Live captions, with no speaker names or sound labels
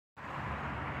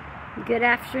Good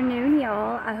afternoon,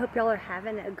 y'all. I hope y'all are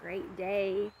having a great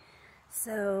day.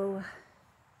 So,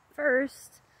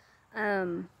 first,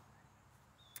 I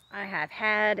have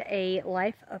had a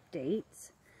life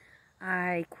update.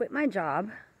 I quit my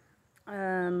job.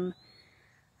 I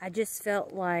just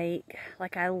felt like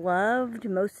I loved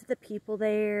most of the people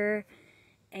there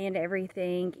and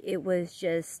everything. It was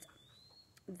just,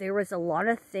 there was a lot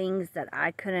of things that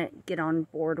I couldn't get on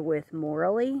board with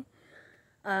morally.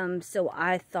 So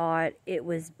I thought it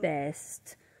was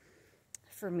best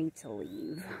for me to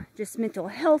leave. Just mental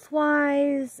health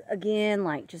wise, again,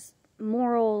 like just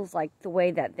morals, like the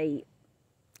way that they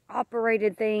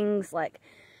operated things. Like,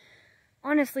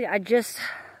 honestly, I just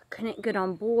couldn't get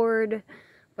on board,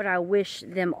 but I wish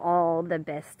them all the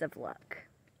best of luck.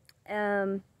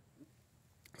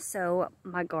 So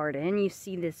my garden, you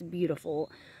see this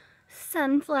beautiful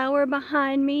sunflower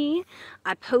behind me.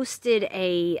 I posted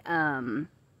a,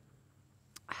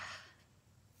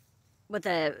 what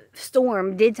the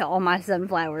storm did to all my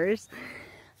sunflowers.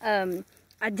 I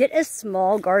did a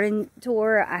small garden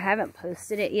tour. I haven't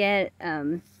posted it yet.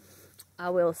 I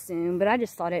will soon, but I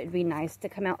just thought it would be nice to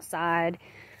come outside.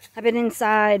 I've been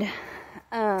inside,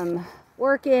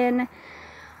 working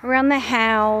around the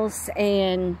house,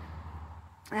 and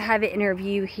I have an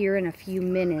interview here in a few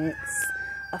minutes,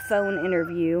 a phone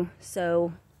interview,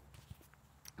 so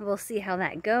we'll see how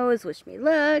that goes. Wish me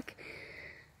luck.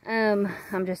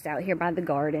 I'm just out here by the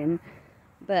garden,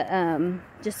 but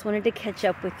just wanted to catch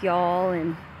up with y'all,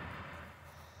 and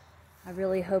I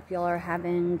really hope y'all are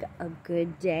having a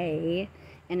good day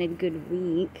and a good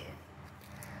week.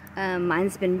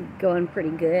 Mine's been going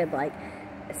pretty good, like,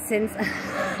 since,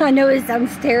 I know it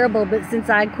sounds terrible, but since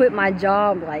I quit my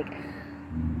job, like,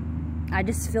 I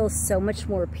just feel so much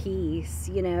more peace,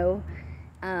 you know,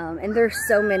 and there's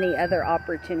so many other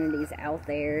opportunities out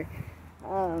there.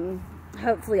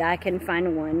 Hopefully I can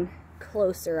find one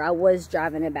closer. I was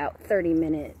driving about 30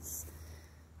 minutes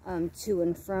to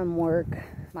and from work,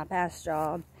 my past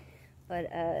job,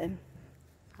 but I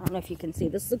don't know if you can see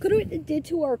this. Look at what it did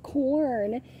to our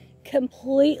corn.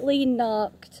 Completely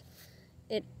knocked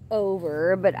it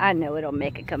over, but I know it'll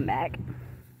make it come back.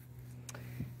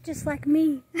 Just like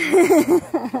me.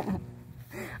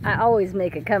 I always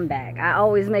make a comeback. I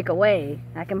always make a way.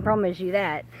 I can promise you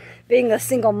that. Being a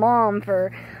single mom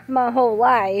for my whole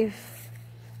life,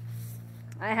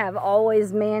 I have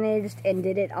always managed and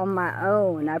did it on my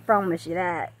own. I promise you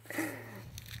that.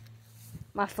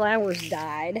 My flowers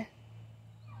died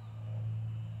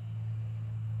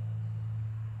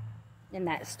in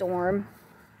that storm.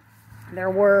 There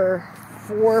were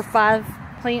 4 or 5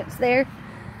 plants there.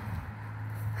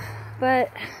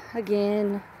 But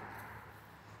again,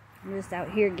 I'm just out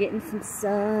here getting some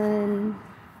sun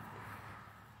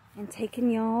and taking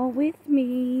y'all with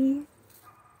me.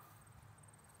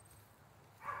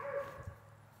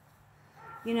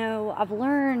 You know, I've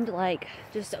learned, like,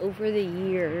 just over the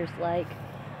years, like,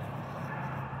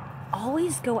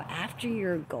 always go after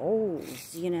your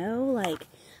goals, you know? Like,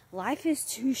 life is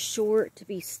too short to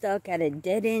be stuck at a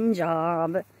dead-end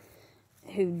job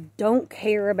who don't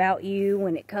care about you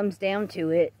when it comes down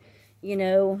to it, you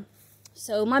know?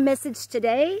 So my message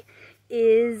today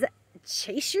is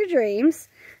chase your dreams.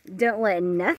 Don't let nothing